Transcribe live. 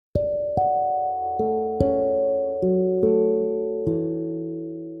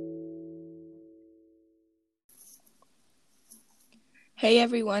Hey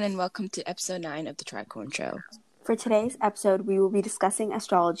everyone, and welcome to episode 9 of the Tricorn Show. For today's episode, we will be discussing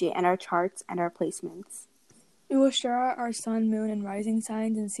astrology and our charts and our placements. We will share our sun, moon, and rising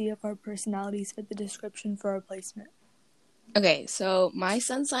signs and see if our personalities fit the description for our placement. Okay, so my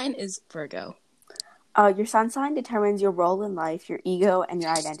sun sign is Virgo. Your sun sign determines your role in life, your ego, and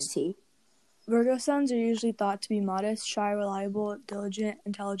your identity. Virgo suns are usually thought to be modest, shy, reliable, diligent,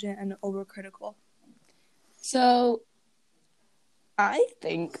 intelligent, and overcritical. So, I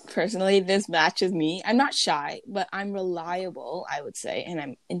think, personally, this matches me. I'm not shy, but I'm reliable, I would say, and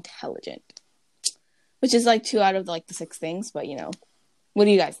I'm intelligent. Which is like 2 out of the 6 things, but what do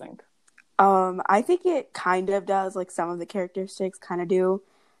you guys think? I think it kind of does, some of the characteristics kind of do,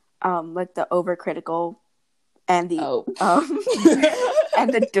 like the overcritical and the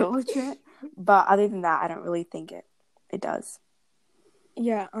and the diligent. But other than that, I don't really think it does.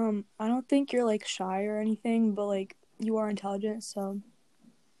 Yeah, I don't think you're shy or anything, but you are intelligent, so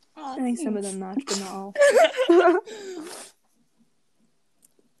I think some of them match, but not all.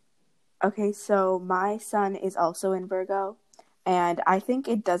 Okay, so my sun is also in Virgo, and I think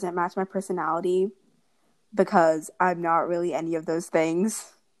it doesn't match my personality because I'm not really any of those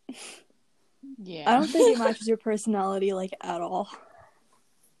things. Yeah. I don't think it matches your personality, at all.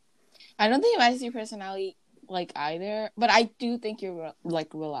 I don't think it matches your personality, either, but I do think you're,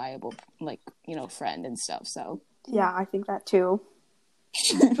 reliable, friend and stuff, so. Yeah, I think that too.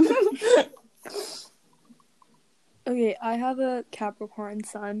 Okay, I have a Capricorn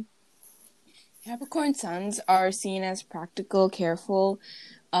sun. Capricorn suns are seen as practical, careful,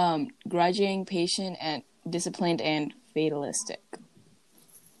 grudging, patient, and disciplined, and fatalistic.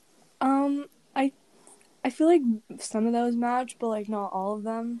 I feel like some of those match, but not all of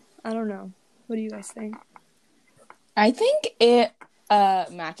them. I don't know. What do you guys think? I think it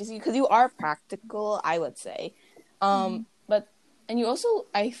matches you because you are practical, I would say. But you also,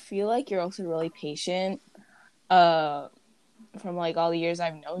 I feel like you're also really patient. From all the years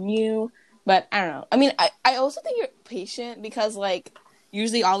I've known you. But I don't know. I mean, I also think you're patient because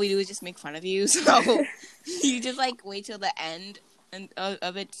usually all we do is just make fun of you. So you just wait till the end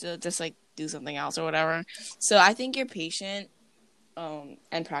of it to just do something else or whatever. So I think you're patient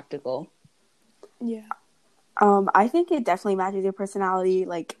and practical. Yeah. I think it definitely matches your personality.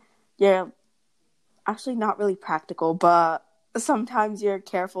 You're actually not really practical, but sometimes you're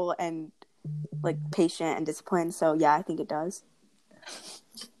careful and patient and disciplined. So yeah, I think it does.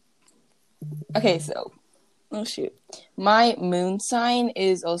 Okay, so my moon sign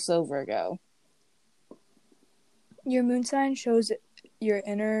is also Virgo. Your moon sign shows your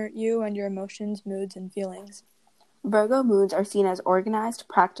inner you and your emotions, moods, and feelings. Virgo moons are seen as organized,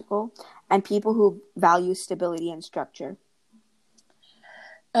 practical, and people who value stability and structure.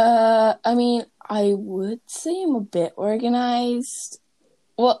 I mean, I would say I'm a bit organized.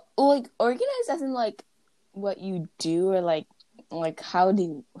 Well, organized as in what you do, or how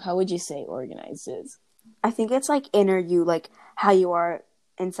would you say organized is? I think it's inner you, how you are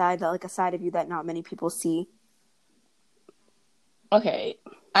inside, a side of you that not many people see. Okay,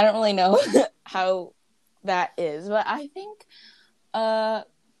 I don't really know how that is, but I think I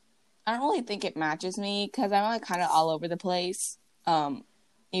don't really think it matches me because I'm kind of all over the place.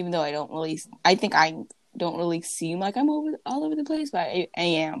 Even though I think I don't really seem like I'm all over the place, but I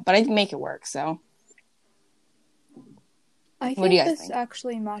am. But I can make it work. So, I think this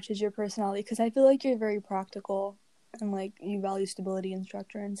actually matches your personality because I feel like you're very practical and you value stability and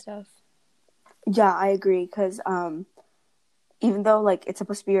structure and stuff. Yeah, I agree because even though it's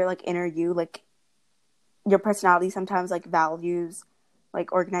supposed to be your inner you, your personality sometimes values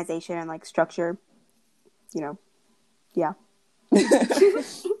organization and structure. Yeah.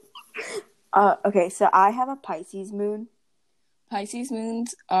 Okay, so I have a Pisces moon. Pisces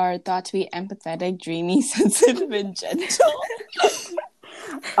moons are thought to be empathetic, dreamy, sensitive, and gentle.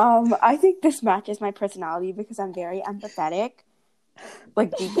 I think this matches my personality because I'm very empathetic,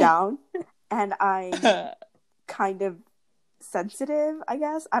 deep down, and I'm kind of sensitive, I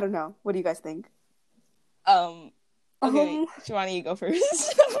guess. I don't know. What do you guys think? Okay, Shivani, you go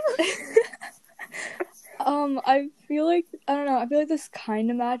first. I feel like this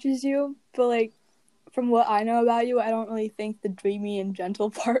kind of matches you, but from what I know about you, I don't really think the dreamy and gentle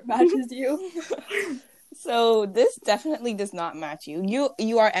part matches you. So this definitely does not match you.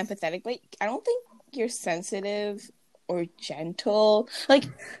 You are empathetic, but I don't think you're sensitive or gentle.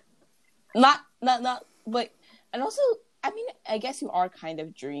 Not, but, and also, I mean, I guess you are kind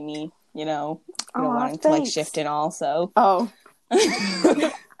of dreamy, wanting to shift and all, so. Oh.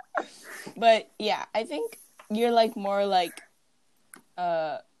 But yeah, I think you're more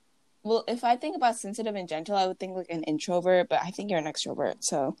well, if I think about sensitive and gentle, I would think like an introvert, but I think you're an extrovert,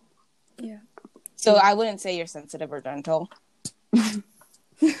 so. Yeah. So I wouldn't say you're sensitive or gentle.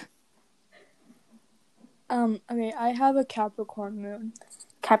 Okay, I have a Capricorn moon.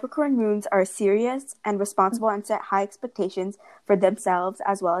 Capricorn moons are serious and responsible and set high expectations for themselves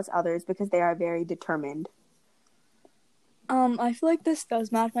as well as others because they are very determined. I feel like this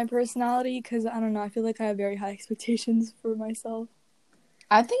does match my personality because, I don't know, I feel like I have very high expectations for myself.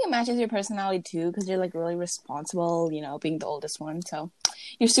 I think it matches your personality too because you're like really responsible, you know, being the oldest one. So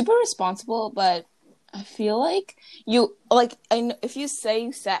you're super responsible, but I feel like you like if you say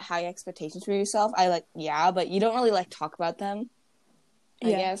you set high expectations for yourself, yeah, but you don't really like talk about them. I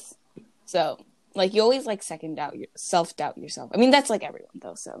guess. So like you always like self-doubt yourself. I mean that's like everyone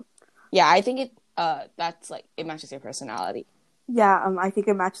though. So yeah, I think that's like it matches your personality. Yeah, I think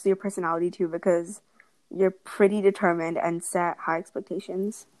it matches your personality too because you're pretty determined and set high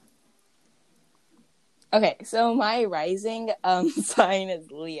expectations. Okay, so my rising sign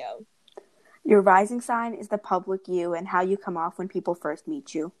is Leo. Your rising sign is the public you and how you come off when people first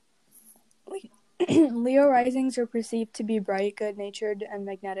meet you. Leo risings are perceived to be bright, good-natured, and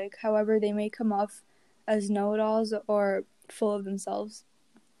magnetic. However, they may come off as know-it-alls or full of themselves.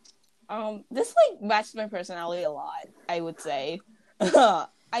 This like matches my personality a lot, I would say.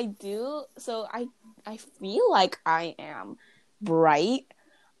 I do. So I feel like I am bright.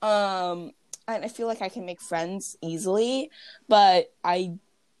 And I feel like I can make friends easily, but I'm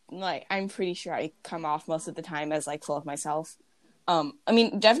pretty sure I come off most of the time as like full of myself. I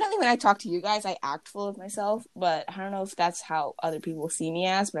mean, definitely when I talk to you guys, I act full of myself, but I don't know if that's how other people see me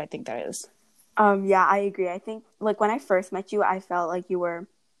as, but I think that is. Yeah, I agree. I think like when I first met you, I felt like you were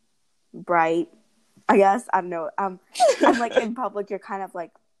bright. I guess I don't know. I'm like in public, you're kind of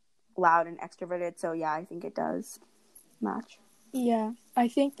like loud and extroverted. So yeah, I think it does match. Yeah, I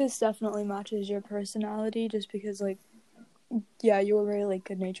think this definitely matches your personality, just because like, yeah, you were very like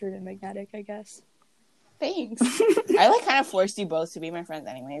good-natured and magnetic, I guess. Thanks. I like kind of forced you both to be my friends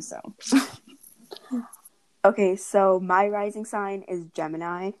anyway, so. Okay, so my rising sign is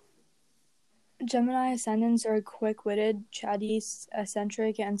Gemini. Gemini ascendants are quick-witted, chatty,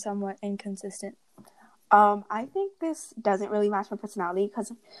 eccentric, and somewhat inconsistent. I think this doesn't really match my personality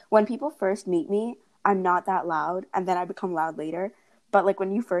because when people first meet me, I'm not that loud, and then I become loud later. But like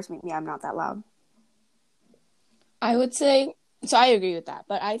when you first meet me, I'm not that loud. I would say, so I agree with that,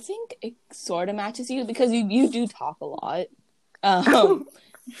 but I think it sort of matches you because you do talk a lot.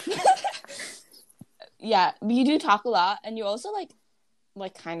 Yeah, you do talk a lot, and you're also like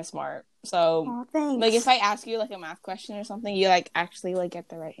kind of smart. So, thanks. like if I ask you like a math question or something, you like actually like get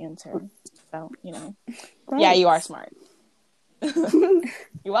the right answer. So you know, yeah, you are smart.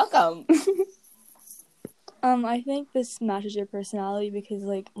 You're welcome. I think this matches your personality because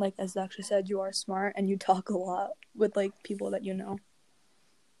like as Daksha said, you are smart and you talk a lot with like people that you know.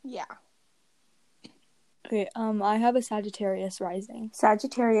 Yeah. Okay, I have a Sagittarius rising.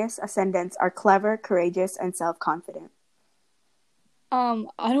 Sagittarius ascendants are clever, courageous, and self-confident.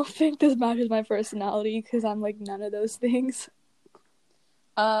 I don't think this matches my personality because I'm like none of those things.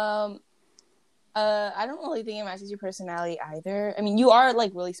 I don't really think it matches your personality either. I mean, you are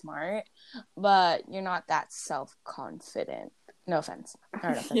like really smart, but you're not that self-confident. No offense.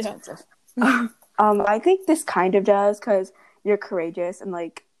 Or no offensive. I think this kind of does because you're courageous and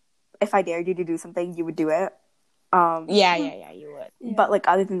like if I dared you to do something, you would do it. Yeah, you would. Yeah. But like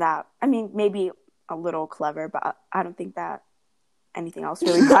other than that, I mean, maybe a little clever, but I don't think that anything else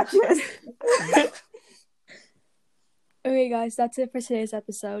really matches. Okay, guys, that's it for today's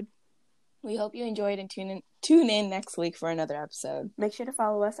episode. We hope you enjoyed and tune in next week for another episode. Make sure to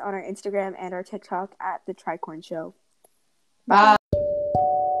follow us on our Instagram and our TikTok at The Tricorn Show. Bye.